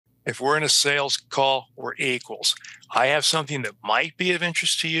If we're in a sales call, we're equals. I have something that might be of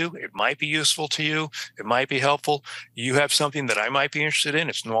interest to you. It might be useful to you. It might be helpful. You have something that I might be interested in.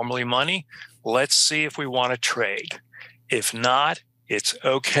 It's normally money. Let's see if we want to trade. If not, it's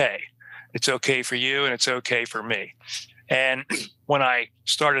okay. It's okay for you and it's okay for me. And when I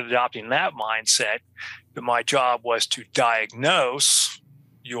started adopting that mindset, that my job was to diagnose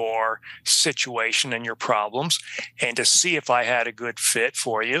your situation and your problems and to see if I had a good fit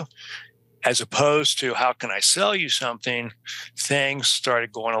for you, as opposed to how can I sell you something, things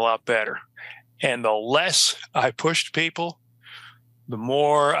started going a lot better. And the less I pushed people, the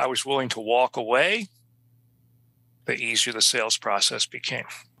more I was willing to walk away, the easier the sales process became.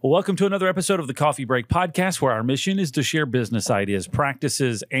 Well, welcome to another episode of the Coffee Break Podcast, where our mission is to share business ideas,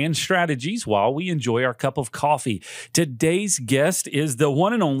 practices, and strategies while we enjoy our cup of coffee. Today's guest is the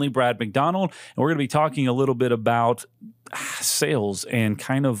one and only Brad McDonald, and we're going to be talking a little bit about sales and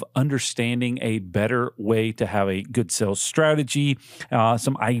kind of understanding a better way to have a good sales strategy,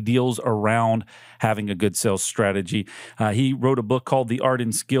 some ideals around having a good sales strategy. He wrote a book called The Art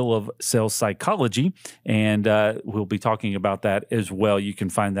and Skill of Sales Psychology, and we'll be talking about that as well. You can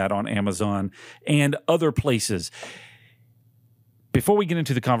find that on Amazon and other places. Before we get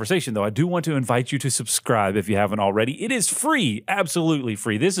into the conversation, though, I do want to invite you to subscribe if you haven't already. It is free, absolutely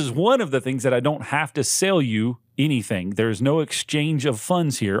free. This is one of the things that I don't have to sell you anything. There's no exchange of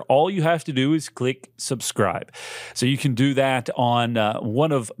funds here. All you have to do is click subscribe. So you can do that on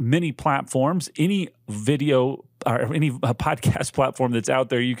one of many platforms, any video or any podcast platform that's out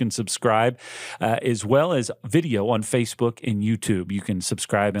there. You can subscribe, as well as video on Facebook and YouTube. You can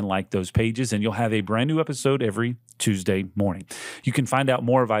subscribe and like those pages, and you'll have a brand new episode every Tuesday morning. You can find out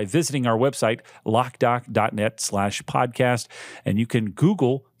more by visiting our website, Loc-Doc.net/podcast, and you can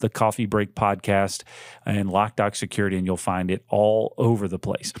Google the Coffee Break Podcast and Loc-Doc Security, and you'll find it all over the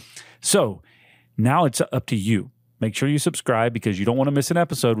place. So now it's up to you. Make sure you subscribe because you don't want to miss an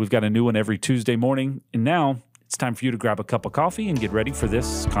episode. We've got a new one every Tuesday morning, and now it's time for you to grab a cup of coffee and get ready for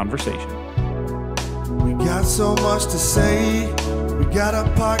this conversation. We got so much to say. We got a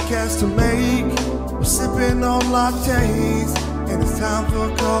podcast to make. We're sipping on lattes, and it's time for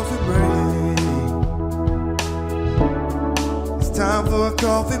a coffee break. It's time for a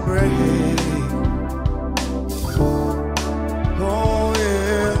coffee break. Oh,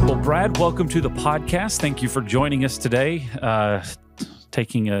 yeah. Well, Brad, welcome to the podcast. Thank you for joining us today.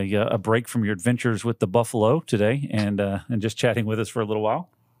 Taking a break from your adventures with the buffalo today and just chatting with us for a little while.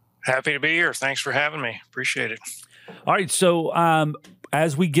 Happy to be here. Thanks for having me. Appreciate it. All right. So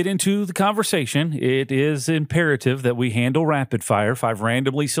as we get into the conversation, it is imperative that we handle rapid fire, 5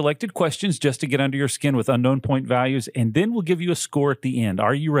 randomly selected questions just to get under your skin with unknown point values, and then we'll give you a score at the end.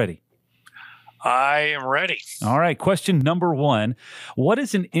 Are you ready? I am ready. All right. Question number 1. What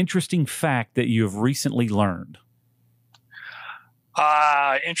is an interesting fact that you have recently learned?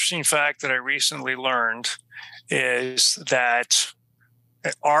 Interesting fact that I recently learned is that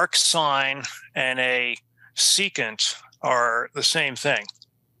an arc sine and a secant are the same thing.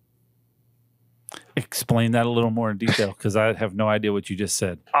 Explain that a little more in detail, because I have no idea what you just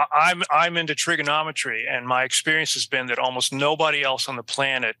said. I'm into trigonometry, and my experience has been that almost nobody else on the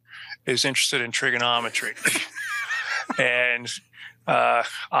planet is interested in trigonometry. And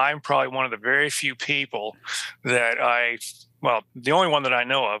I'm probably one of the very few people that the only one that I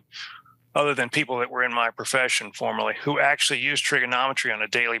know of, other than people that were in my profession formerly, who actually use trigonometry on a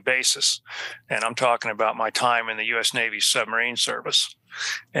daily basis. And I'm talking about my time in the U.S. Navy submarine service.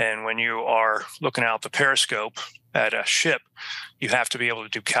 And when you are looking out the periscope at a ship, you have to be able to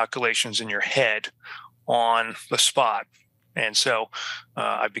do calculations in your head on the spot. And so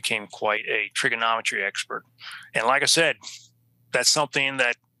I became quite a trigonometry expert. And like I said, that's something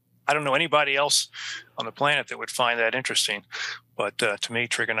that I don't know anybody else on the planet that would find that interesting. But to me,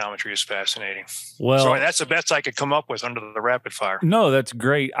 trigonometry is fascinating. Well, so that's the best I could come up with under the rapid fire. No, that's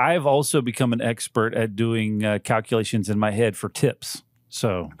great. I've also become an expert at doing calculations in my head for tips.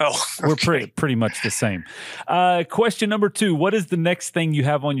 So we're pretty much the same. Question number 2. What is the next thing you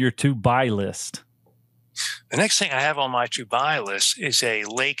have on your to-buy list? The next thing I have on my to-buy list is a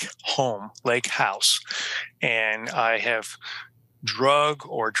lake house. And I have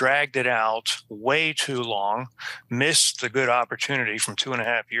dragged it out way too long, missed the good opportunity from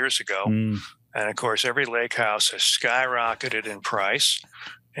 2.5 years ago. And of course, every lake house has skyrocketed in price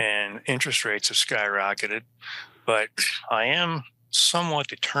and interest rates have skyrocketed. But I am somewhat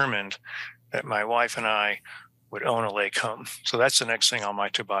determined that my wife and I would own a lake home. So that's the next thing on my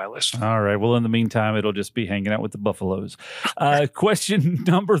to-buy list. All right. Well, in the meantime, it'll just be hanging out with the buffaloes. Question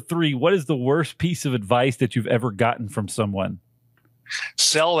number 3. What is the worst piece of advice that you've ever gotten from someone?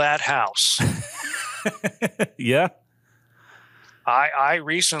 sell that house. Yeah. I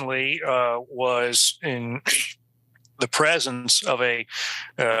recently was in the presence of a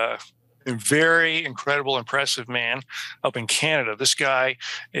very incredible, impressive man up in Canada. This guy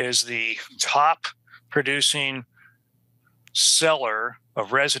is the top producing seller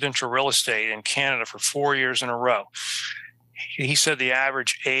of residential real estate in Canada for 4 years in a row. He said the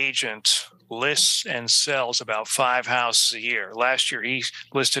average agent lists and sells about 5 houses a year. Last year, he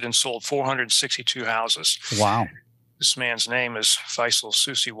listed and sold 462 houses. Wow. This man's name is Faisal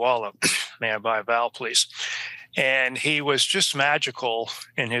Susiwala. May I buy a vowel, please? And he was just magical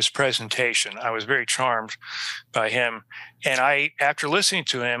in his presentation. I was very charmed by him. And after listening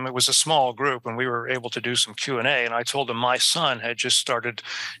to him, it was a small group, and we were able to do some Q&A. And I told him my son had just started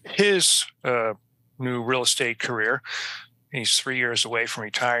his new real estate career. He's 3 years away from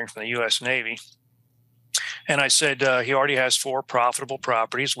retiring from the U.S. Navy. And I said, he already has 4 profitable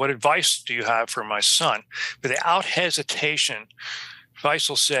properties. What advice do you have for my son? Without hesitation,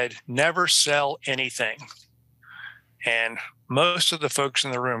 Faisal said, never sell anything. And most of the folks in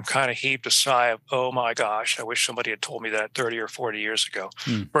the room kind of heaved a sigh of, oh my gosh, I wish somebody had told me that 30 or 40 years ago.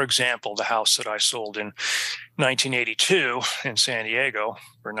 For example, the house that I sold in 1982 in San Diego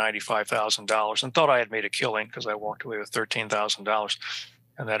for $95,000 and thought I had made a killing because I walked away with $13,000.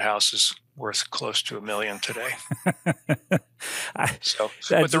 And that house is worth close to $1 million today.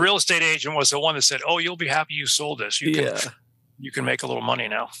 But the real estate agent was the one that said, oh, you'll be happy you sold this. You can make a little money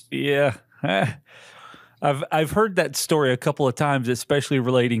now. Yeah. I've heard that story a couple of times, especially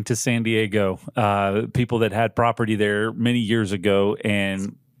relating to San Diego. People that had property there many years ago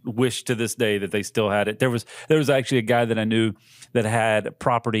and wish to this day that they still had it. There was actually a guy that I knew that had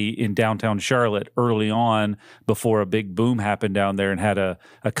property in downtown Charlotte early on before a big boom happened down there, and had a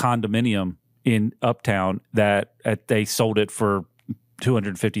condominium in Uptown that they sold it for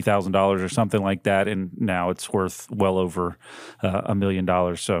 $250,000 or something like that, and now it's worth well over $1 million.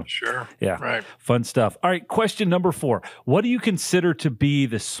 So sure, yeah, right, fun stuff. All right, question number 4: what do you consider to be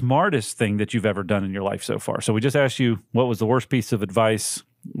the smartest thing that you've ever done in your life so far? So we just asked you what was the worst piece of advice.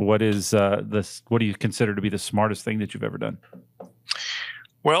 What is what do you consider to be the smartest thing that you've ever done?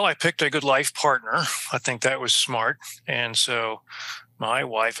 Well, I picked a good life partner. I think that was smart, and so my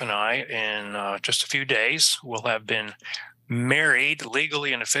wife and I, in just a few days, will have been married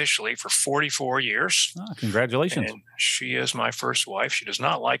legally and officially for 44 years. Oh, congratulations. And she is my first wife. She does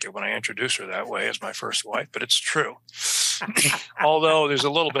not like it when I introduce her that way as my first wife, but it's true. Although there's a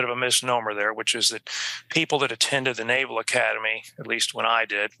little bit of a misnomer there, which is that people that attended the Naval Academy, at least when I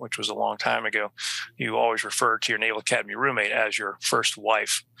did, which was a long time ago, you always referred to your Naval Academy roommate as your first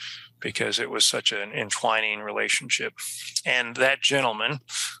wife because it was such an entwining relationship. And that gentleman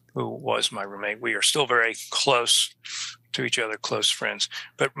who was my roommate, we are still very close to each other, close friends.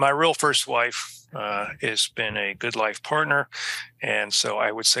 But my real first wife has been a good life partner. And so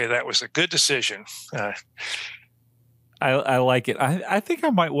I would say that was a good decision. I like it. I think I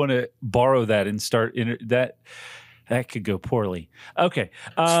might want to borrow that and start that. That could go poorly. Okay.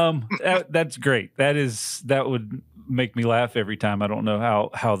 That's great. That would make me laugh every time. I don't know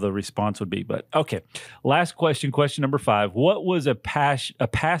how the response would be, but okay. Last question number 5. What was a past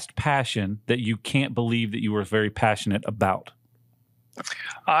passion that you can't believe that you were very passionate about?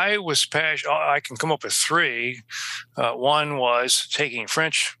 I was passionate. I can come up with 3. One was taking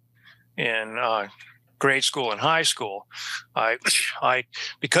French in grade school and high school. I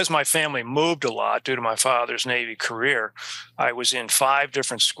because my family moved a lot due to my father's Navy career, I was in 5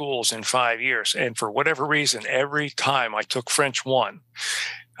 different schools in 5 years. And for whatever reason, every time I took French 1.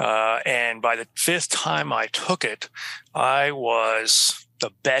 And by the 5th time I took it, I was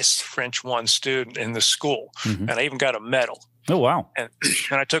the best French 1 student in the school. Mm-hmm. And I even got a medal. Oh, wow. And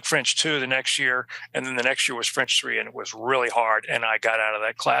I took French 2 the next year, and then the next year was French 3, and it was really hard, and I got out of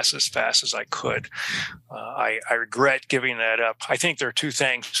that class as fast as I could. I regret giving that up. I think there are 2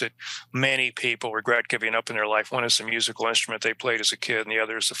 things that many people regret giving up in their life. One is the musical instrument they played as a kid, and the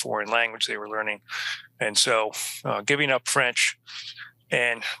other is the foreign language they were learning. And so giving up French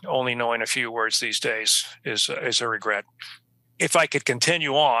and only knowing a few words these days is a regret. If I could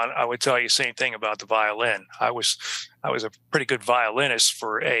continue on, I would tell you the same thing about the violin. I was a pretty good violinist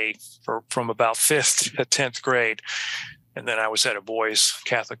from about 5th to 10th grade. And then I was at a boys'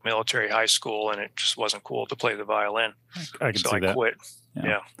 Catholic military high school, and it just wasn't cool to play the violin. I can see that. So I quit.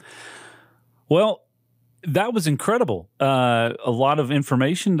 Yeah. Well, that was incredible. A lot of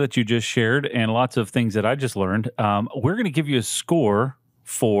information that you just shared and lots of things that I just learned. We're going to give you a score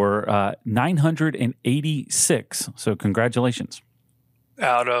for 986. So congratulations.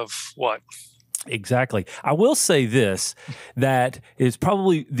 Out of what? Exactly. I will say this, that is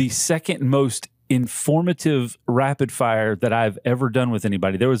probably the second most informative rapid fire that I've ever done with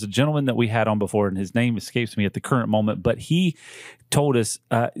anybody. There was a gentleman that we had on before, and his name escapes me at the current moment, but he told us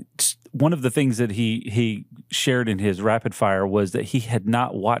one of the things that he shared in his rapid fire was that he had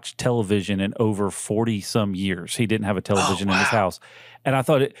not watched television in over 40 some years. He didn't have a television in his house. And I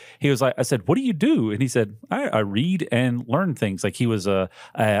thought he was like, I said, what do you do? And he said, I read and learn things. Like he was a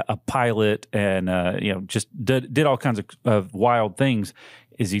pilot and, just did all kinds of wild things.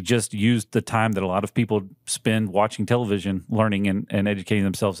 Is he just used the time that a lot of people spend watching television, learning and educating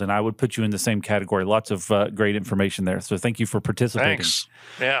themselves. And I would put you in the same category. Lots of great information there. So thank you for participating. Thanks.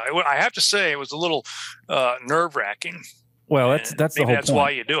 Yeah, I have to say it was a little nerve-wracking. Well, that's the whole point. That's why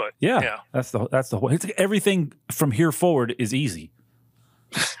you do it. Yeah. That's the whole. Everything from here forward is easy.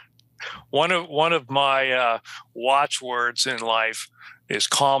 One of my watchwords in life is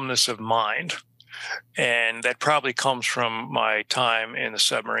calmness of mind. And that probably comes from my time in the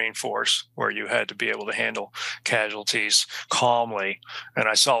submarine force, where you had to be able to handle casualties calmly. And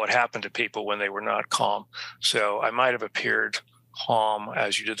I saw what happened to people when they were not calm. So I might have appeared calm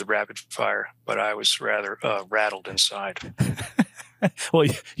as you did the rapid fire, but I was rather rattled inside. Well,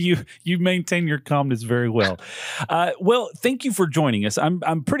 you maintain your calmness very well. Well, thank you for joining us.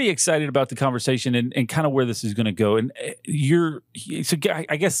 I'm pretty excited about the conversation and kind of where this is going to go. And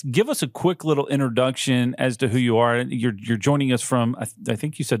I guess give us a quick little introduction as to who you are. You're joining us from, I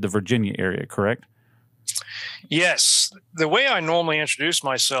think you said the Virginia area, correct? Yes. The way I normally introduce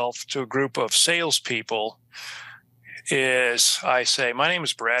myself to a group of salespeople is I say, my name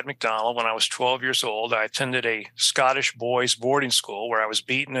is Brad McDonald. When I was 12 years old, I attended a Scottish boys boarding school where I was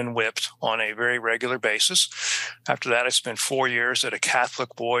beaten and whipped on a very regular basis. After that, I spent 4 years at a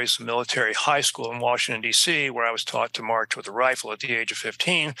Catholic boys military high school in Washington, D.C., where I was taught to march with a rifle at the age of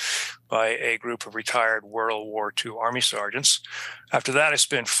 15 by a group of retired World War II Army sergeants. After that, I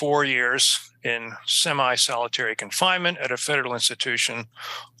spent 4 years in semi-solitary confinement at a federal institution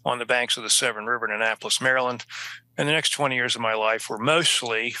on the banks of the Severn River in Annapolis, Maryland. And the next 20 years of my life were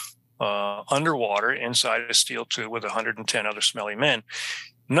mostly underwater inside a steel tube with 110 other smelly men.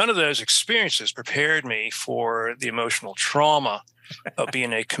 None of those experiences prepared me for the emotional trauma of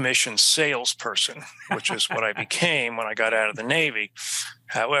being a commissioned salesperson, which is what I became when I got out of the Navy.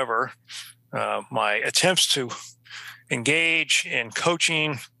 However, my attempts to engage in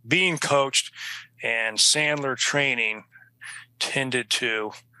coaching, being coached, and Sandler training tended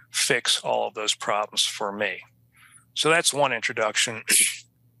to fix all of those problems for me. So that's one introduction.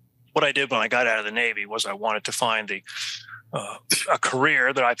 What I did when I got out of the Navy was I wanted to find a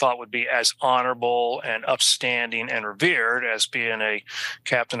career that I thought would be as honorable and upstanding and revered as being a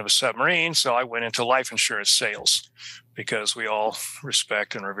captain of a submarine. So I went into life insurance sales because we all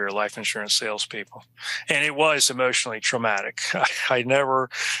respect and revere life insurance salespeople. And it was emotionally traumatic. I never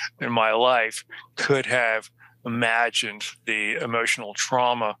in my life could have imagined the emotional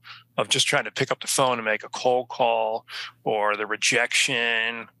trauma of just trying to pick up the phone and make a cold call, or the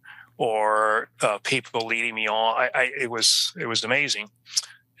rejection, or people leading me on. It was amazing,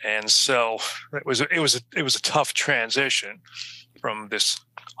 and so it was a tough transition from this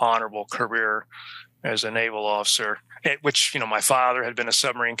honorable career as a naval officer, which my father had been a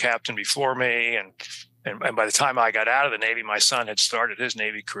submarine captain before me, and by the time I got out of the Navy, my son had started his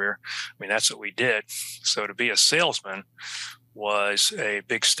Navy career. I mean, that's what we did. So to be a salesman was a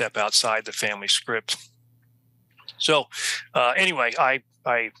big step outside the family script. So anyway,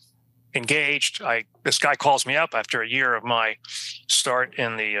 I engaged. This guy calls me up after a year of my start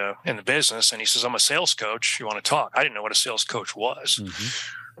in the business, and he says, "I'm a sales coach. You want to talk?" I didn't know what a sales coach was.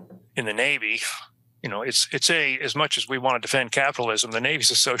 Mm-hmm. In the Navy, it's as much as we want to defend capitalism, the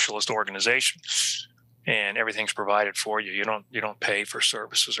Navy's a socialist organization. And everything's provided for you. You don't pay for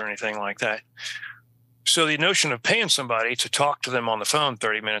services or anything like that. So the notion of paying somebody to talk to them on the phone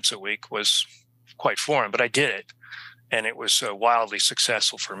 30 minutes a week was quite foreign, but I did it. And it was wildly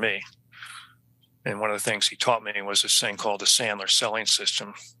successful for me. And one of the things he taught me was this thing called the Sandler selling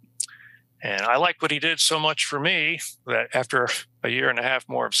system. And I liked what he did so much for me that after a year and a half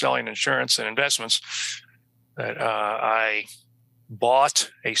more of selling insurance and investments, that I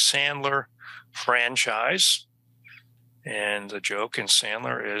bought a Sandler franchise. And the joke in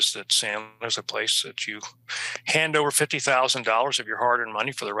Sandler is that Sandler's a place that you hand over $50,000 of your hard-earned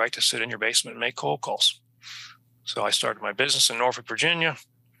money for the right to sit in your basement and make cold calls. So I started my business in Norfolk, Virginia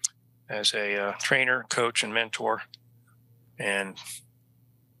as a trainer, coach, and mentor. And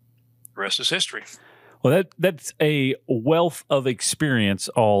the rest is history. Well, that's a wealth of experience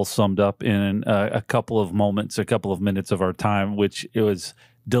all summed up in a couple of moments, a couple of minutes of our time, which it was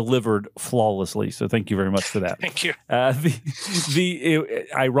delivered flawlessly. So thank you very much for that. Thank you.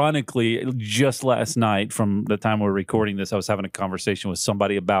 Ironically, just last night, from the time we're recording this, I was having a conversation with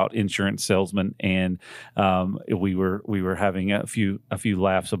somebody about insurance salesmen, and we were having a few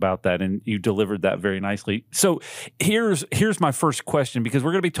laughs about that, and you delivered that very nicely. So here's my first question, because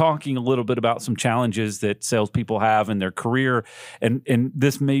we're going to be talking a little bit about some challenges that salespeople have in their career, and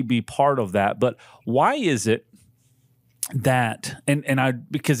this may be part of that. But why is it that,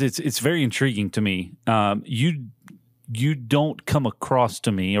 because it's very intriguing to me, you don't come across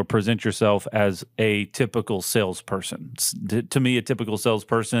to me or present yourself as a typical salesperson. To me, a typical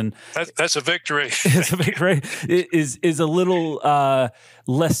salesperson, that's a victory. It's a victory. Is a little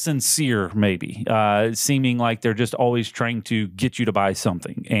less sincere, maybe, seeming like they're just always trying to get you to buy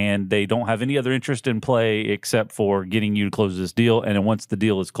something, and they don't have any other interest in play except for getting you to close this deal. And then once the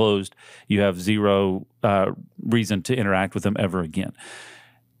deal is closed, you have zero reason to interact with them ever again.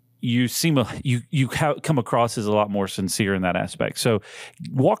 You come across as a lot more sincere in that aspect. So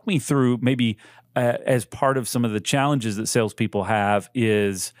walk me through, maybe as part of some of the challenges that salespeople have,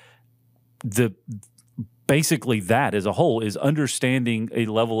 is basically that as a whole is understanding a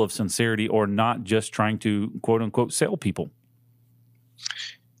level of sincerity, or not just trying to quote unquote sell people.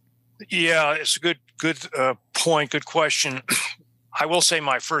 Yeah, it's a good point, good question. I will say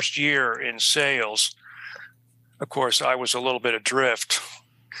my first year in sales, of course, I was a little bit adrift,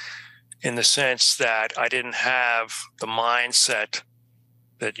 in the sense that I didn't have the mindset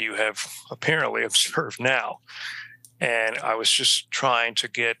that you have apparently observed now. And I was just trying to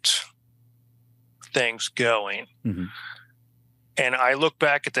get things going. Mm-hmm. And I look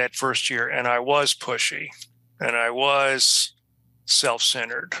back at that first year, and I was pushy, and I was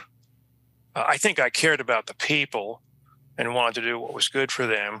self-centered. I think I cared about the people and wanted to do what was good for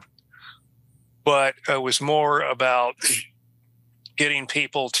them. But it was more about getting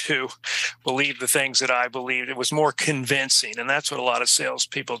people to believe the things that I believed. It was more convincing. And that's what a lot of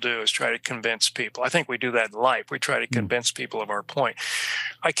salespeople do, is try to convince people. I think we do that in life. We try to convince people of our point.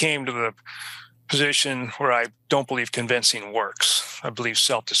 I came to the position where I don't believe convincing works. I believe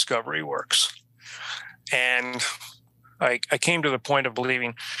self-discovery works. And I came to the point of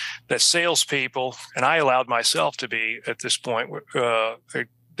believing that salespeople, and I allowed myself to be at this point,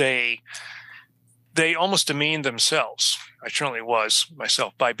 they almost demeaned themselves. I certainly was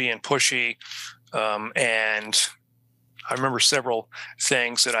myself by being pushy. And I remember several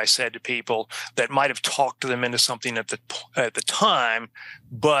things that I said to people that might have talked to them into something at the time,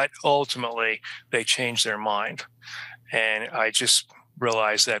 but ultimately they changed their mind. And I just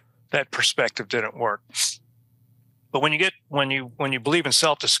realized that that perspective didn't work. But when you believe in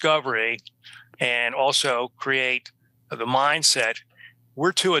self-discovery and also create the mindset,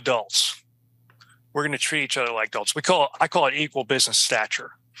 we're two adults. We're going to treat each other like adults. I call it equal business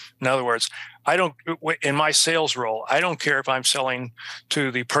stature. In other words, in my sales role, I don't care if I'm selling to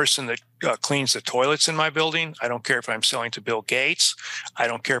the person that cleans the toilets in my building. I don't care if I'm selling to Bill Gates. I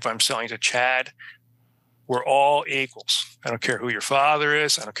don't care if I'm selling to Chad. We're all equals. I don't care who your father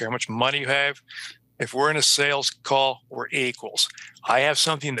is. I don't care how much money you have. If we're in a sales call, we're equals. I have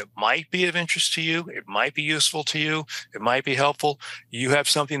something that might be of interest to you. It might be useful to you. It might be helpful. You have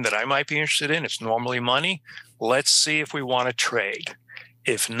something that I might be interested in. It's normally money. Let's see if we want to trade.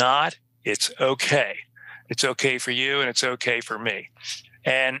 If not, it's okay. It's okay for you, and it's okay for me.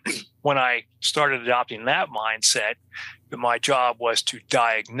 And when I started adopting that mindset, my job was to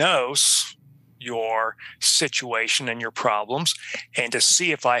diagnose your situation and your problems, and to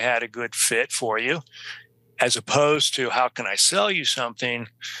see if I had a good fit for you, as opposed to how can I sell you something.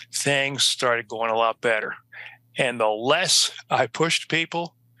 Things started going a lot better. And the less I pushed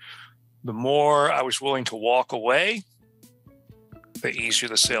people, the more I was willing to walk away, the easier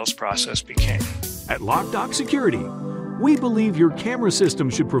the sales process became. At Loc-Doc Security, we believe your camera system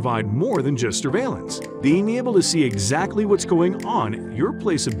should provide more than just surveillance. Being able to see exactly what's going on at your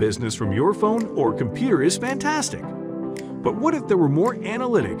place of business from your phone or computer is fantastic. But what if there were more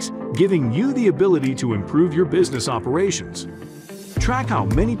analytics giving you the ability to improve your business operations? Track how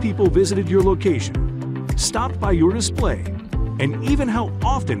many people visited your location, stopped by your display, and even how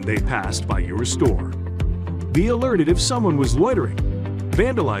often they passed by your store. Be alerted if someone was loitering,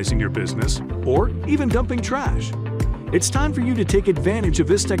 vandalizing your business, or even dumping trash. It's time for you to take advantage of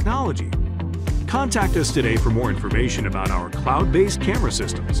this technology. Contact us today for more information about our cloud-based camera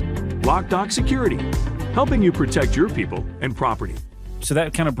systems. Loc-Doc Security, helping you protect your people and property. So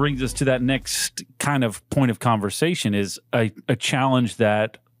that kind of brings us to that next kind of point of conversation, is a challenge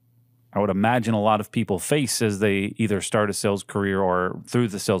that I would imagine a lot of people face as they either start a sales career or through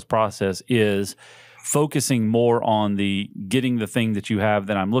the sales process, is focusing more on the getting the thing that you have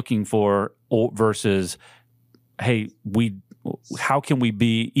that I'm looking for versus, hey, how can we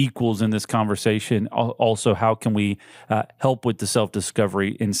be equals in this conversation? Also, how can we help with the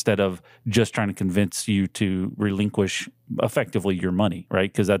self-discovery instead of just trying to convince you to relinquish effectively your money,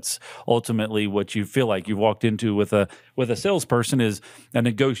 right? Because that's ultimately what you feel like you walked into with a salesperson is a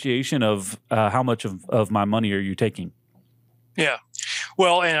negotiation of how much of my money are you taking? Yeah.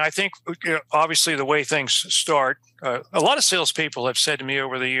 Well, and I think obviously the way things start, a lot of salespeople have said to me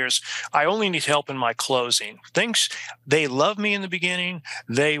over the years, I only need help in my closing. They love me in the beginning,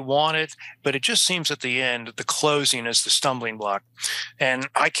 they want it, but it just seems at the end, the closing is the stumbling block. And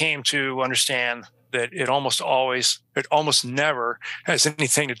I came to understand that it almost never has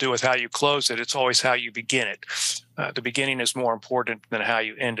anything to do with how you close it. It's always how you begin it. The beginning is more important than how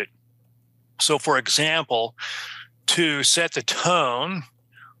you end it. So, for example, to set the tone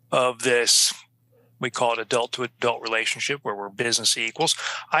of this, we call it adult to adult relationship where we're business equals.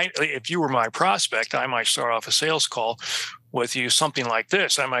 If you were my prospect, I might start off a sales call with you something like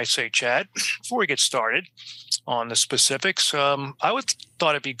this. I might say, Chad, before we get started on the specifics, I would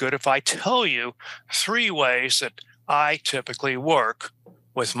thought it'd be good if I tell you 3 ways that I typically work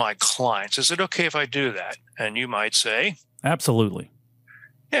with my clients. Is it okay if I do that? And you might say, absolutely.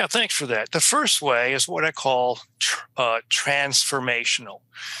 Yeah, thanks for that. The first way is what I call transformational.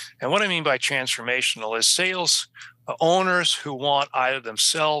 And what I mean by transformational is sales owners who want either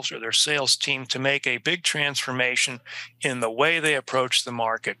themselves or their sales team to make a big transformation in the way they approach the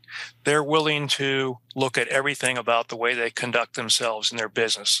market. They're willing to look at everything about the way they conduct themselves in their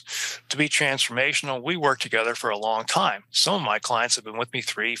business. To be transformational, we work together for a long time. Some of my clients have been with me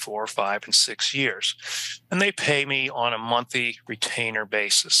 3, 4, 5, and 6 years, and they pay me on a monthly retainer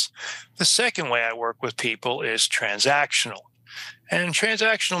basis. The second way I work with people is transactional. And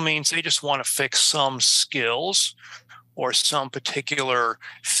transactional means they just want to fix some skills or some particular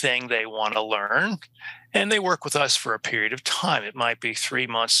thing they want to learn. And they work with us for a period of time. It might be 3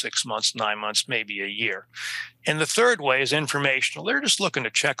 months, 6 months, 9 months, maybe a year. And the third way is informational. They're just looking to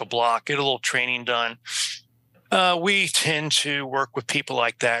check a block, get a little training done. We tend to work with people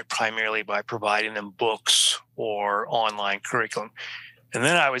like that primarily by providing them books or online curriculum. And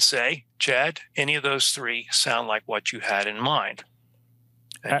then I would say, Chad, any of those 3 sound like what you had in mind?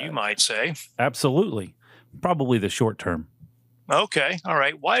 And you might say, absolutely. Probably the short term. Okay. All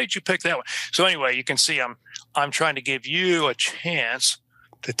right. Why did you pick that one? So anyway, you can see I'm trying to give you a chance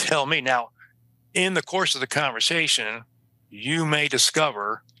to tell me. Now, in the course of the conversation, you may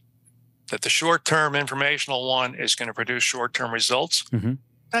discover that the short-term informational one is going to produce short-term results. Mm-hmm.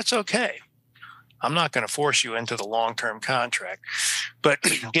 That's okay. I'm not going to force you into the long-term contract, but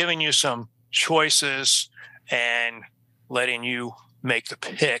giving you some choices and letting you make the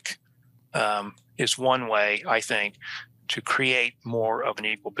pick is one way, I think, to create more of an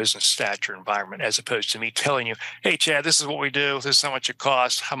equal business stature environment, as opposed to me telling you, hey, Chad, this is what we do. This is how much it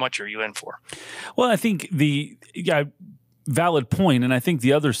costs. How much are you in for? Well, I think valid point. And I think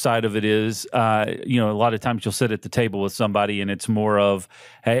the other side of it is, a lot of times you'll sit at the table with somebody and it's more of,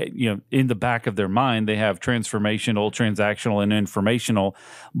 hey, in the back of their mind, they have transformational, transactional, and informational,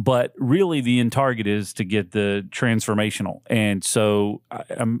 but really the end target is to get the transformational. And so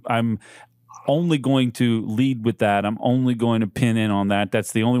I'm only going to lead with that. I'm only going to pin in on that.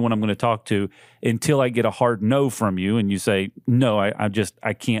 That's the only one I'm going to talk to until I get a hard no from you. And you say, no,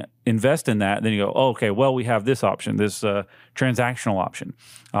 I can't invest in that. Then you go, oh, okay, well, we have this option, this transactional option.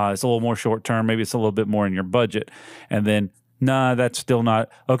 It's a little more short term. Maybe it's a little bit more in your budget. And then, nah, that's still not.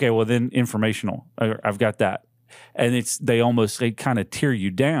 Okay, well, then informational. I've got that. And they kind of tear you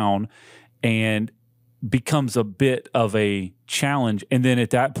down and becomes a bit of a challenge. And then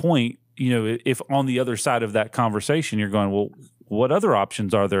at that point, if on the other side of that conversation, you're going, well, what other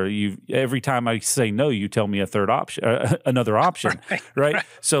options are there? Every time I say no, you tell me a third option, another option, right?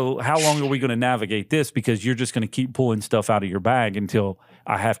 So how long are we going to navigate this? Because you're just going to keep pulling stuff out of your bag until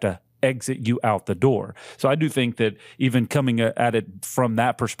I have to exit you out the door. So I do think that even coming at it from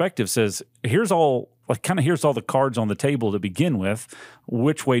that perspective says, here's all the cards on the table to begin with.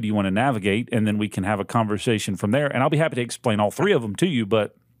 Which way do you want to navigate? And then we can have a conversation from there. And I'll be happy to explain all 3 of them to you,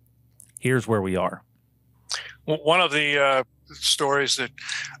 but here's where we are. One of the stories that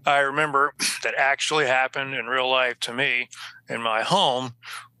I remember that actually happened in real life to me in my home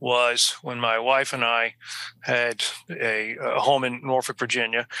was when my wife and I had a home in Norfolk,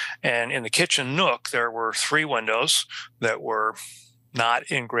 Virginia, and in the kitchen nook, there were 3 windows that were not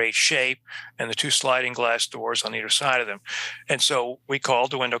in great shape and the 2 sliding glass doors on either side of them. And so we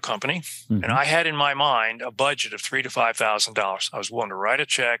called the window company, mm-hmm. and I had in my mind a budget of $3,000 to $5,000. I was willing to write a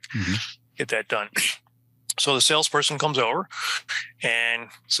check, mm-hmm. get that done. So the salesperson comes over and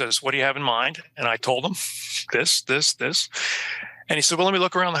says, what do you have in mind? And I told him this. And he said, well, let me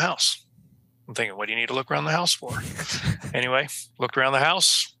look around the house. I'm thinking, what do you need to look around the house for? Anyway, looked around the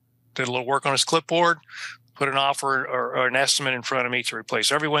house, did a little work on his clipboard, put an offer or an estimate in front of me to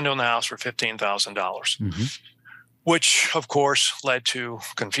replace every window in the house for $15,000, which, of course, led to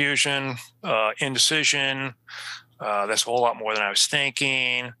confusion, indecision. That's a whole lot more than I was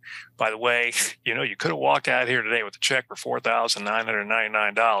thinking. By the way, you could have walked out here today with a check for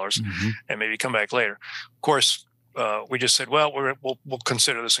 $4,999 and maybe come back later. Of course, we just said, well, we'll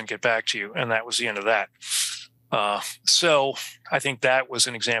consider this and get back to you. And that was the end of that. So I think that was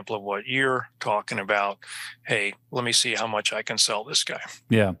an example of what you're talking about. Hey, let me see how much I can sell this guy.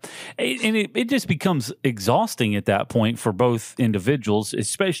 Yeah. And it just becomes exhausting at that point for both individuals,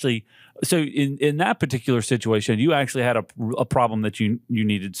 especially. So in that particular situation, you actually had a problem that you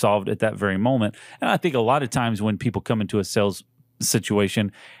needed solved at that very moment. And I think a lot of times when people come into a sales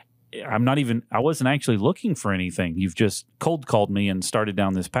situation, I wasn't actually looking for anything. You've just cold called me and started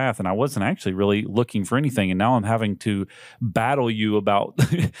down this path, and I wasn't actually really looking for anything. And now I'm having to battle you about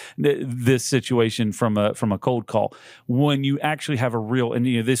this situation from a cold call. When you actually have a real, and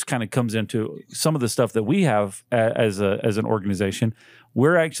this kind of comes into some of the stuff that we have as an organization.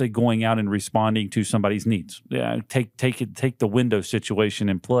 We're actually going out and responding to somebody's needs. Yeah, take the window situation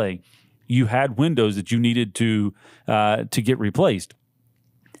in play. You had windows that you needed to get replaced.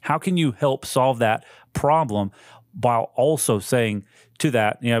 How can you help solve that problem while also saying to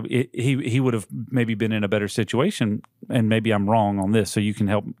that, he would have maybe been in a better situation, and maybe I'm wrong on this, so you can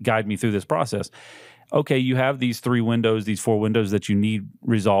help guide me through this process. Okay, you have these 4 windows that you need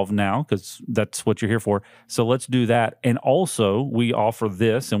resolved now because that's what you're here for. So let's do that. And also, we offer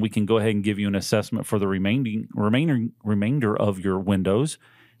this, and we can go ahead and give you an assessment for the remainder of your windows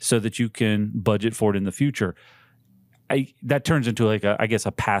so that you can budget for it in the future. That turns into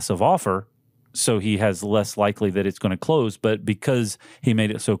a passive offer, so he has less likely that it's going to close. But because he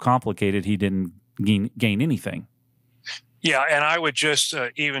made it so complicated, he didn't gain anything. Yeah, and I would just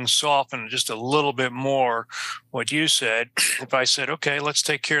even soften just a little bit more what you said. If I said, okay, let's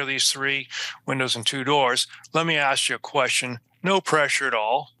take care of these 3 windows and 2 doors. Let me ask you a question. No pressure at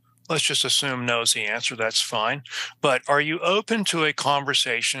all. Let's just assume no's the answer. That's fine. But are you open to a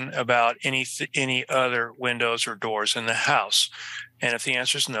conversation about any other windows or doors in the house? And if the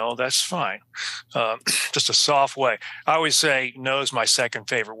answer is no, that's fine. Just a soft way. I always say no is my second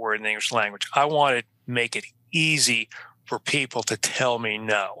favorite word in the English language. I want to make it easy for people to tell me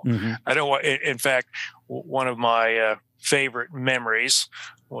no. I don't want. In fact, one of my favorite memories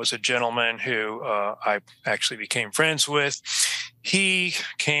was a gentleman who I actually became friends with. He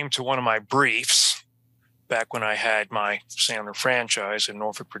came to one of my briefs back when I had my Sandler franchise in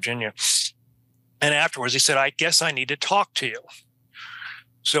Norfolk, Virginia. And afterwards, he said, I guess I need to talk to you.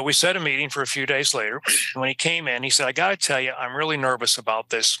 So we set a meeting for a few days later. When he came in, he said, I got to tell you, I'm really nervous about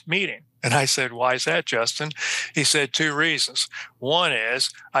this meeting. And I said, why is that, Justin? He said 2 reasons. One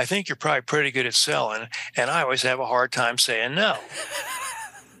is, I think you're probably pretty good at selling, and I always have a hard time saying no.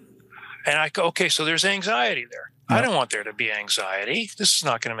 And I go, okay, so there's anxiety there. I don't want there to be anxiety. This is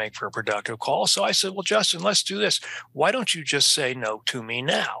not going to make for a productive call. So I said, well, Justin, let's do this. Why don't you just say no to me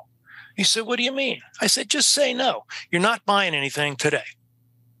now? He said, what do you mean? I said, just say no. You're not buying anything today.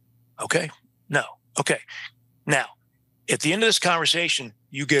 Okay? No. Okay. Now, at the end of this conversation,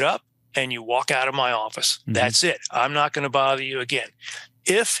 you get up and you walk out of my office. That's it. I'm not going to bother you again.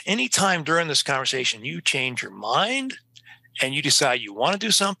 If any time during this conversation you change your mind and you decide you want to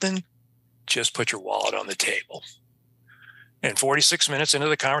do something, just put your wallet on the table. And 46 minutes into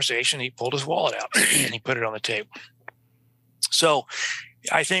the conversation, he pulled his wallet out and he put it on the table. So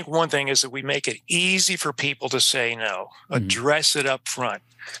I think one thing is that we make it easy for people to say no, address it up front.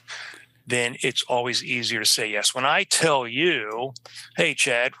 Then it's always easier to say yes. When I tell you, hey,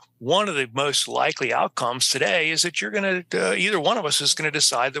 Chad, one of the most likely outcomes today is that you're going to, either one of us is going to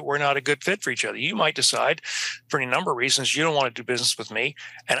decide that we're not a good fit for each other. You might decide for any number of reasons you don't want to do business with me,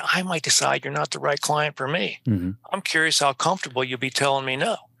 and I might decide you're not the right client for me. I'm curious how comfortable you'll be telling me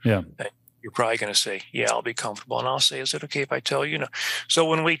no. Yeah. You're probably going to say, yeah, I'll be comfortable. And I'll say, is it okay if I tell you no? So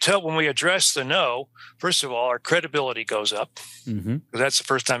when we address the no, first of all, our credibility goes up. That's the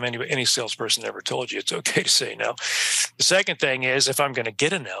first time any salesperson ever told you it's okay to say no. The second thing is, if I'm going to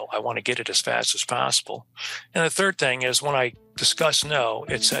get a no, I want to get it as fast as possible. And the third thing is, when I discuss no,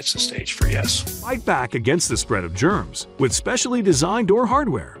 it sets the stage for yes. Fight back against the spread of germs with specially designed door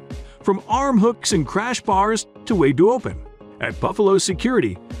hardware. From arm hooks and crash bars to Wade to Open. At Buffalo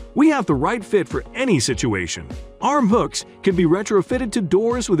Security, We have the right fit for any situation. Arm hooks can be retrofitted to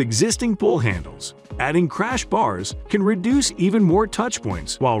doors with existing pull handles. Adding crash bars can reduce even more touch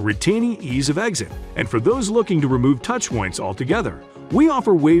points while retaining ease of exit. And for those looking to remove touch points altogether, we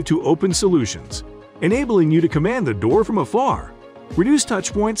offer Wave to Open solutions, enabling you to command the door from afar, reduce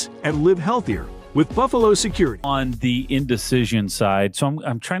touch points, and live healthier with Buffalo Security. On the indecision side, so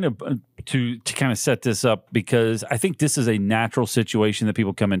I'm trying to kind of set this up because I think this is a natural situation that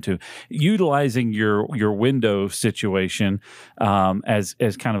people come into. Utilizing your window situation as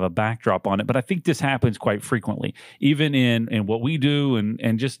kind of a backdrop on it, but I think this happens quite frequently, even in what we do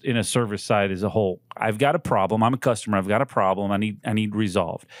and just in a service side as a whole. I've got a problem. I'm a customer. I've got a problem. I need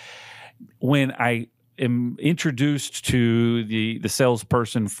resolved. When I am introduced to the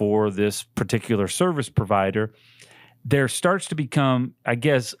salesperson for this particular service provider, there starts to become, I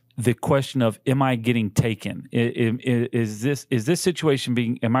guess, the question of, am I getting taken? Is this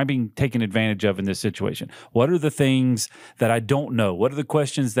situation am I being taken advantage of in this situation? What are the things that I don't know? What are the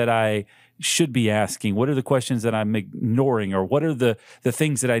questions that I should be asking? What are the questions that I'm ignoring? Or what are the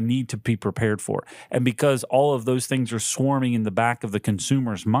things that I need to be prepared for? And because all of those things are swarming in the back of the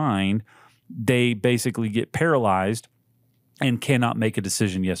consumer's mind, they basically get paralyzed and cannot make a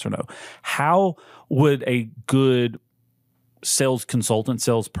decision, yes or no. How would a good sales consultant,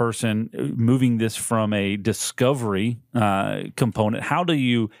 salesperson, moving this from a discovery component, how do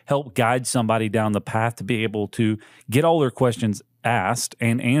you help guide somebody down the path to be able to get all their questions asked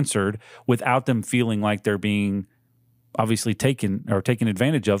and answered without them feeling like they're being obviously taken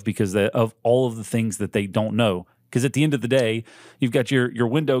advantage of because of all of the things that they don't know? Because at the end of the day, you've got your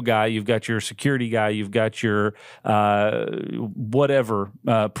window guy, you've got your security guy, you've got your whatever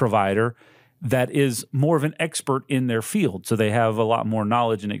provider that is more of an expert in their field. So they have a lot more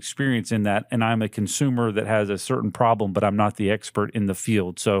knowledge and experience in that. And I'm a consumer that has a certain problem, but I'm not the expert in the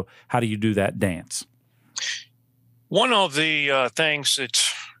field. So how do you do that dance? One of the things that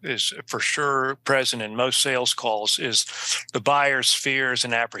is for sure present in most sales calls is the buyer's fears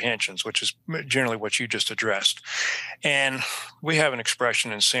and apprehensions, which is generally what you just addressed. And we have an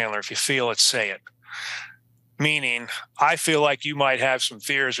expression in Sandler, if you feel it, say it. Meaning, I feel like you might have some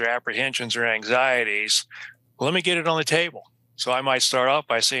fears or apprehensions or anxieties. Let me get it on the table. So I might start off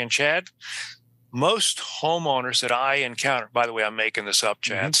by saying, Chad, most homeowners that I encounter, by the way, I'm making this up,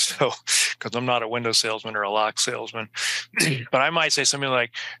 Chad, so because I'm not a window salesman or a lock salesman, but I might say something like,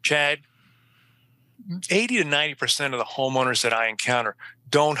 Chad, 80 to 90% of the homeowners that I encounter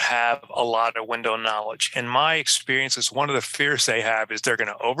don't have a lot of window knowledge. And my experience is one of the fears they have is they're going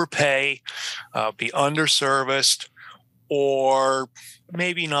to overpay, be underserviced, or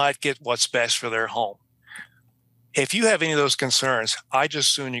maybe not get what's best for their home. If you have any of those concerns, I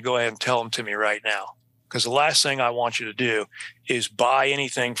just assume you go ahead and tell them to me right now. Because the last thing I want you to do is buy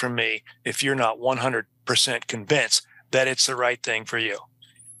anything from me if you're not 100% convinced that it's the right thing for you.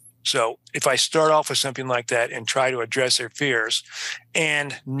 So if I start off with something like that and try to address their fears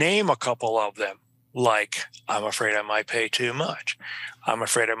and name a couple of them, like, I'm afraid I might pay too much. I'm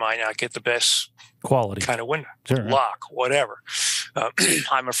afraid I might not get the best quality kind of window, sure, lock, whatever.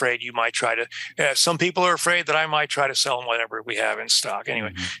 I'm afraid you might try to, some people are afraid that I might try to sell them whatever we have in stock.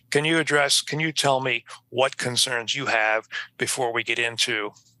 Anyway, can you tell me what concerns you have before we get into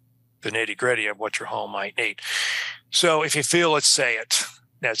the nitty gritty of what your home might need? So if you feel it, say it.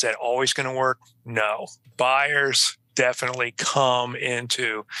 Now, is that always going to work? No. Buyers definitely come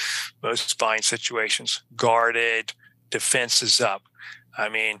into most buying situations guarded, defenses up. I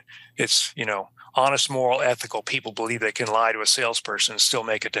mean, it's, honest, moral, ethical people believe they can lie to a salesperson and still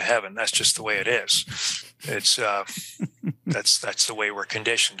make it to heaven. That's just the way it is. It's that's the way we're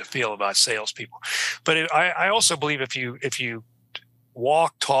conditioned to feel about salespeople. But I also believe if you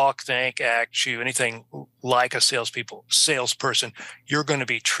walk, talk, think, act, chew, anything like a salesperson, you're going to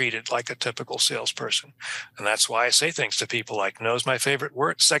be treated like a typical salesperson. And that's why I say things to people like, "Knows my favorite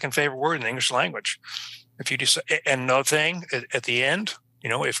word, second favorite word in the English language." If you just, and another thing at the end,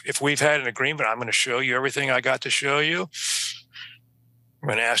 if we've had an agreement, I'm going to show you everything I got to show you. I'm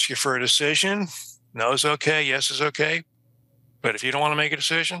going to ask you for a decision. No is okay. Yes is okay. But if you don't want to make a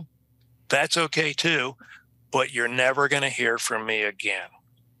decision, that's okay too. But you're never going to hear from me again.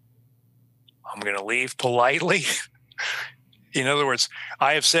 I'm going to leave politely. In other words,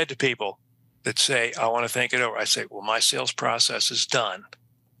 I have said to people that say, I want to think it over. I say, well, my sales process is done.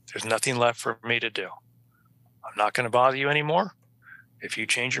 There's nothing left for me to do. I'm not going to bother you anymore. If you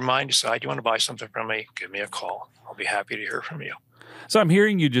change your mind, decide you want to buy something from me, give me a call. I'll be happy to hear from you. So I'm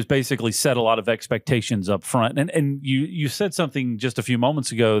hearing you just basically set a lot of expectations up front. And you said something just a few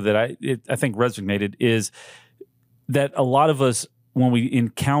moments ago that I think resonated, is that a lot of us when we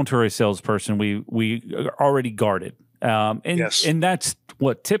encounter a salesperson, we are already guarded. Yes. And that's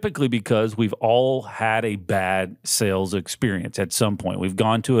what typically because we've all had a bad sales experience at some point. We've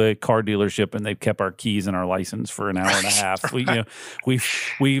gone to a car dealership and they've kept our keys and our license for an hour and a half.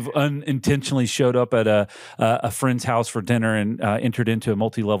 We've unintentionally showed up at a friend's house for dinner and entered into a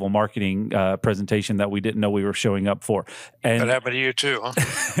multi-level marketing presentation that we didn't know we were showing up for. And that happened to you too,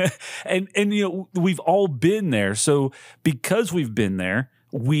 huh? and we've all been there. So because we've been there,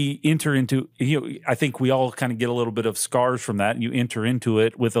 we enter into, I think we all kind of get a little bit of scars from that. And you enter into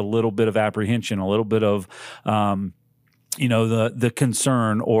it with a little bit of apprehension, a little bit of, the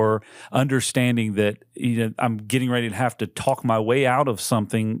concern or understanding that I'm getting ready to have to talk my way out of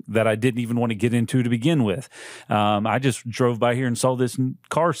something that I didn't even want to get into to begin with. I just drove by here and saw this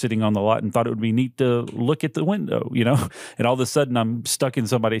car sitting on the lot and thought it would be neat to look at the window, and all of a sudden I'm stuck in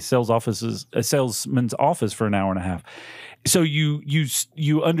somebody's salesman's office for an hour and a half. So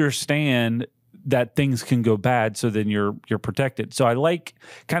you understand that things can go bad, so then you're protected. So I like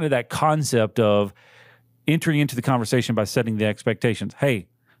kind of that concept of entering into the conversation by setting the expectations. Hey,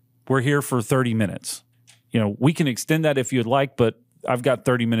 we're here for 30 minutes. We can extend that if you'd like, but I've got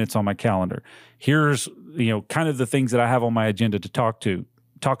 30 minutes on my calendar. Here's, kind of the things that I have on my agenda to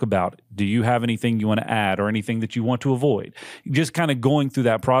talk about. Do you have anything you want to add or anything that you want to avoid? Just kind of going through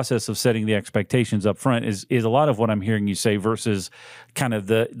that process of setting the expectations up front is a lot of what I'm hearing you say versus kind of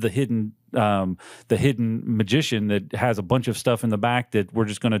the hidden magician that has a bunch of stuff in the back that we're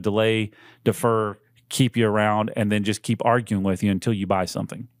just going to delay, defer, keep you around, and then just keep arguing with you until you buy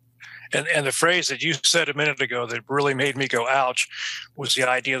something. And the phrase that you said a minute ago that really made me go, ouch, was the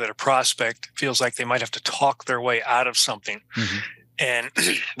idea that a prospect feels like they might have to talk their way out of something. Mm-hmm. And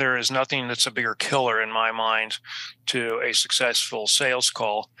there is nothing that's a bigger killer in my mind to a successful sales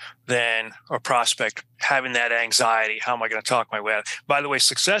call than a prospect having that anxiety. How am I going to talk my way out? By the way,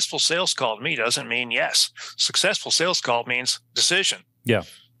 successful sales call to me doesn't mean yes. Successful sales call means decision. Yeah.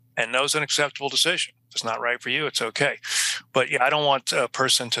 And no's an acceptable decision. If it's not right for you, it's okay. But yeah, I don't want a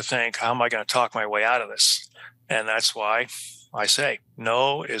person to think, how am I going to talk my way out of this? And that's why I say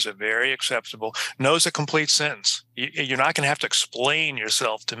no is a very acceptable. No is a complete sentence. You're not going to have to explain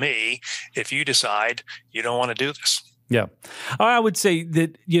yourself to me if you decide you don't want to do this. Yeah. I would say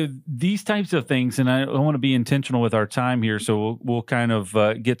that these types of things, and I want to be intentional with our time here, so we'll kind of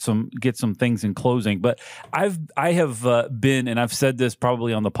get some things in closing. But I have been, and I've said this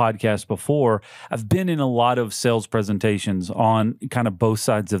probably on the podcast before, I've been in a lot of sales presentations on kind of both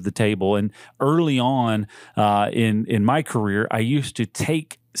sides of the table. And early on in my career, I used to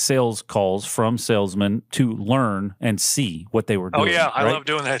take sales calls from salesmen to learn and see what they were doing. Oh yeah, right? I love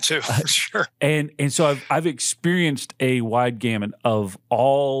doing that too. Sure. And so I've experienced a wide gamut of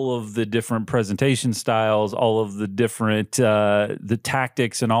all of the different presentation styles, all of the different the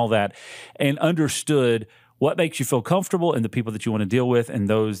tactics and all that, and understood what makes you feel comfortable and the people that you want to deal with and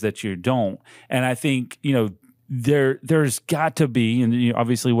those that you don't. And I think there's got to be, and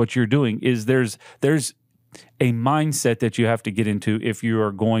obviously what you're doing is there's a mindset that you have to get into if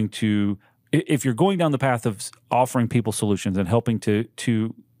you're going down the path of offering people solutions and helping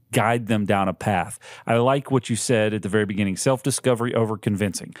to guide them down a path. I like what you said at the very beginning, self-discovery over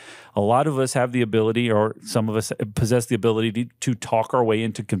convincing. A lot of us have the ability, or some of us possess the ability to talk our way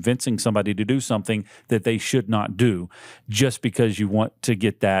into convincing somebody to do something that they should not do just because you want to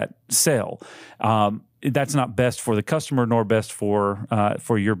get that sale. That's not best for the customer nor best for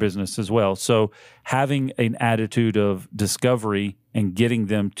your business as well. So having an attitude of discovery and getting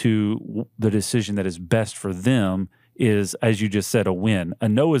them to the decision that is best for them is, as you just said, a win. A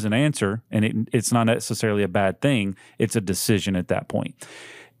no is an answer, and it's not necessarily a bad thing. It's a decision at that point.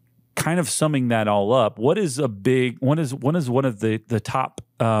 Kind of summing that all up, what is one of the top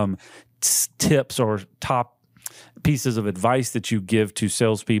tips or top pieces of advice that you give to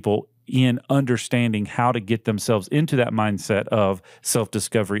salespeople in understanding how to get themselves into that mindset of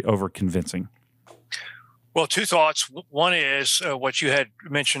self-discovery over convincing? Well, two thoughts. One is what you had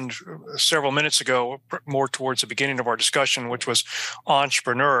mentioned several minutes ago, more towards the beginning of our discussion, which was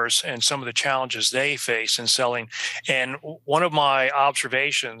entrepreneurs and some of the challenges they face in selling. And one of my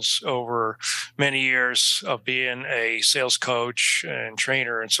observations over many years of being a sales coach and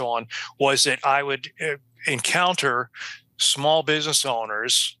trainer and so on was that I would encounter small business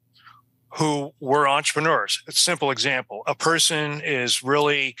owners who were entrepreneurs. A simple example, a person is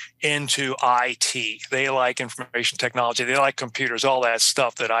really into IT. They like information technology. They like computers, all that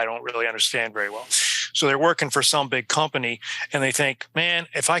stuff that I don't really understand very well. So they're working for some big company and they think, man,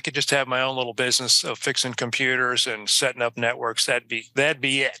 if I could just have my own little business of fixing computers and setting up networks, that'd be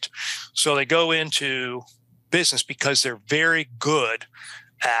it. So they go into business because they're very good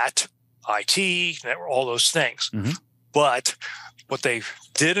at IT, all those things. Mm-hmm. But what they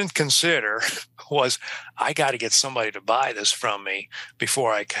didn't consider was, I got to get somebody to buy this from me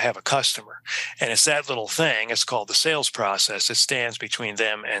before I have a customer. And it's that little thing. It's called the sales process. It stands between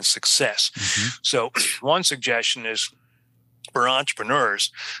them and success. Mm-hmm. So one suggestion is for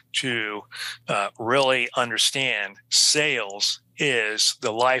entrepreneurs to really understand sales is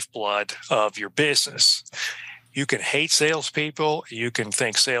the lifeblood of your business. You can hate salespeople. You can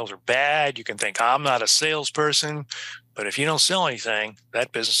think sales are bad. You can think, I'm not a salesperson. But if you don't sell anything,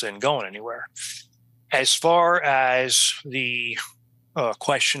 that business isn't going anywhere. As far as the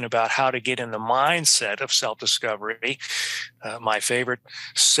question about how to get in the mindset of self-discovery, my favorite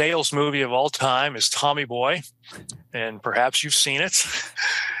sales movie of all time is Tommy Boy, and perhaps you've seen it.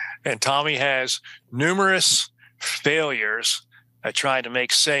 And Tommy has numerous failures at trying to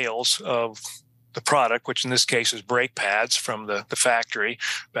make sales of the product, which in this case is brake pads from the factory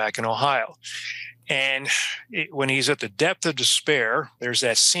back in Ohio. And when he's at the depth of despair, there's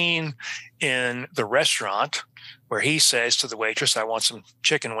that scene in the restaurant where he says to the waitress, I want some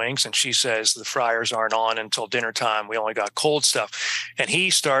chicken wings. And she says, the fryers aren't on until dinner time. We only got cold stuff. And he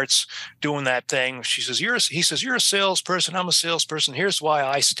starts doing that thing. She says, he says, you're a salesperson. I'm a salesperson. Here's why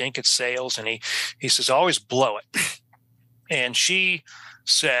I stink at sales. And he says, always blow it. And she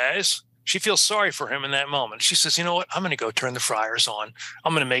says, she feels sorry for him in that moment. She says, you know what? I'm going to go turn the fryers on.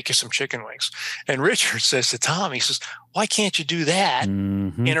 I'm going to make you some chicken wings. And Richard says to Tommy, he says, why can't you do that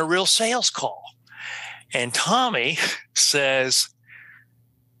Mm-hmm. in a real sales call? And Tommy says,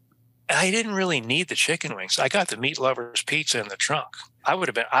 I didn't really need the chicken wings. I got the meat lovers pizza in the trunk.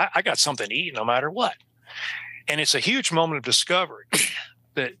 I got something to eat no matter what. And it's a huge moment of discovery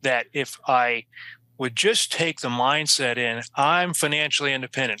that if I would just take the mindset in, I'm financially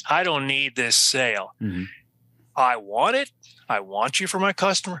independent. I don't need this sale. Mm-hmm. I want it. I want you for my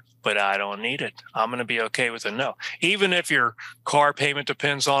customer, but I don't need it. I'm going to be okay with a no. Even if your car payment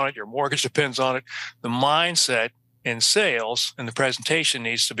depends on it, your mortgage depends on it, the mindset in sales and the presentation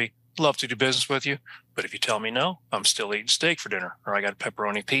needs to be, love to do business with you, but if you tell me no, I'm still eating steak for dinner, or I got a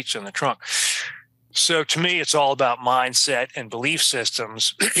pepperoni pizza in the trunk. So to me, it's all about mindset and belief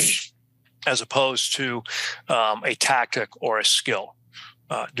systems as opposed to a tactic or a skill.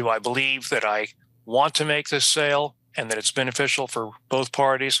 Do I believe that I want to make this sale and that it's beneficial for both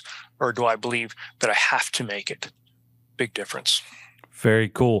parties, or do I believe that I have to make it? Big difference. Very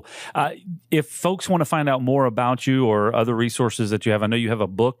cool. If folks want to find out more about you or other resources that you have, I know you have a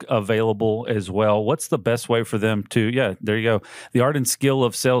book available as well. What's the best way for them to, there you go, The Art and Skill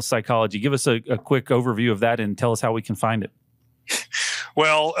of Sales Psychology. Give us a quick overview of that and tell us how we can find it.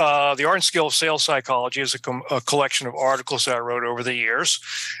 Well, The Art and Skill of Sales Psychology is a collection of articles that I wrote over the years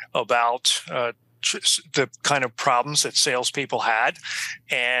about the kind of problems that salespeople had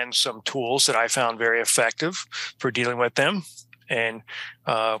and some tools that I found very effective for dealing with them. And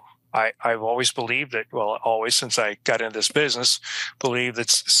I've always believed that, always since I got into this business, believe that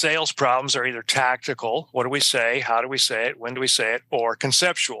sales problems are either tactical, what do we say, how do we say it, when do we say it, or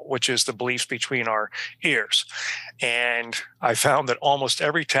conceptual, which is the beliefs between our ears. And I found that almost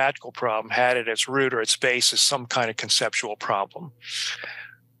every tactical problem had at its root or its base is some kind of conceptual problem.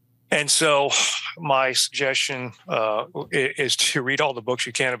 And so my suggestion is to read all the books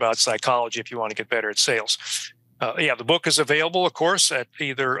you can about psychology if you want to get better at sales. The book is available, of course, at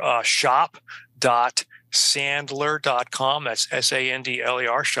either shop.sandler.com. That's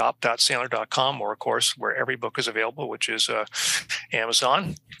Sandler, shop.sandler.com, or, of course, where every book is available, which is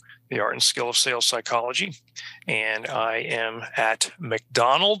Amazon, The Art and Skill of Sales Psychology. And I am at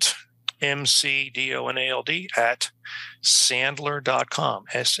McDonald, McDonald, at Sandler.com,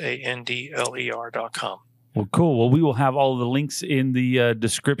 Sandler.com. Well, cool. Well, we will have all of the links in the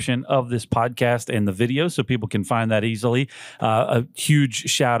description of this podcast and the video so people can find that easily. A huge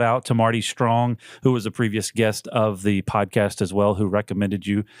shout out to Marty Strong, who was a previous guest of the podcast as well, who recommended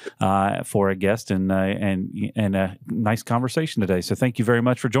you for a guest and a nice conversation today. So thank you very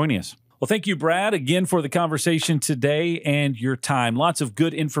much for joining us. Well, thank you, Brad, again for the conversation today and your time. Lots of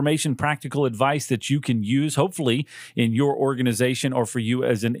good information, practical advice that you can use, hopefully, in your organization or for you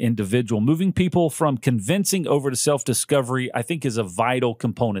as an individual. Moving people from convincing over to self-discovery, I think, is a vital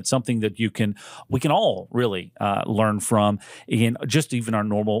component, something that we can all really learn from in just even our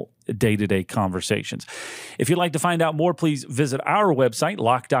normal day-to-day conversations. If you'd like to find out more, please visit our website,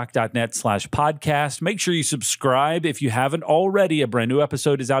 Loc-Doc.net/podcast. Make sure you subscribe if you haven't already. A brand new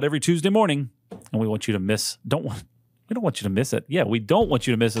episode is out every Tuesday morning, and we want you to we don't want you to miss it. Yeah, we don't want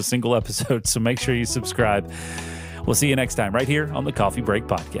you to miss a single episode, so make sure you subscribe. We'll see you next time right here on the Coffee Break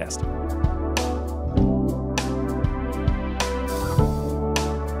Podcast.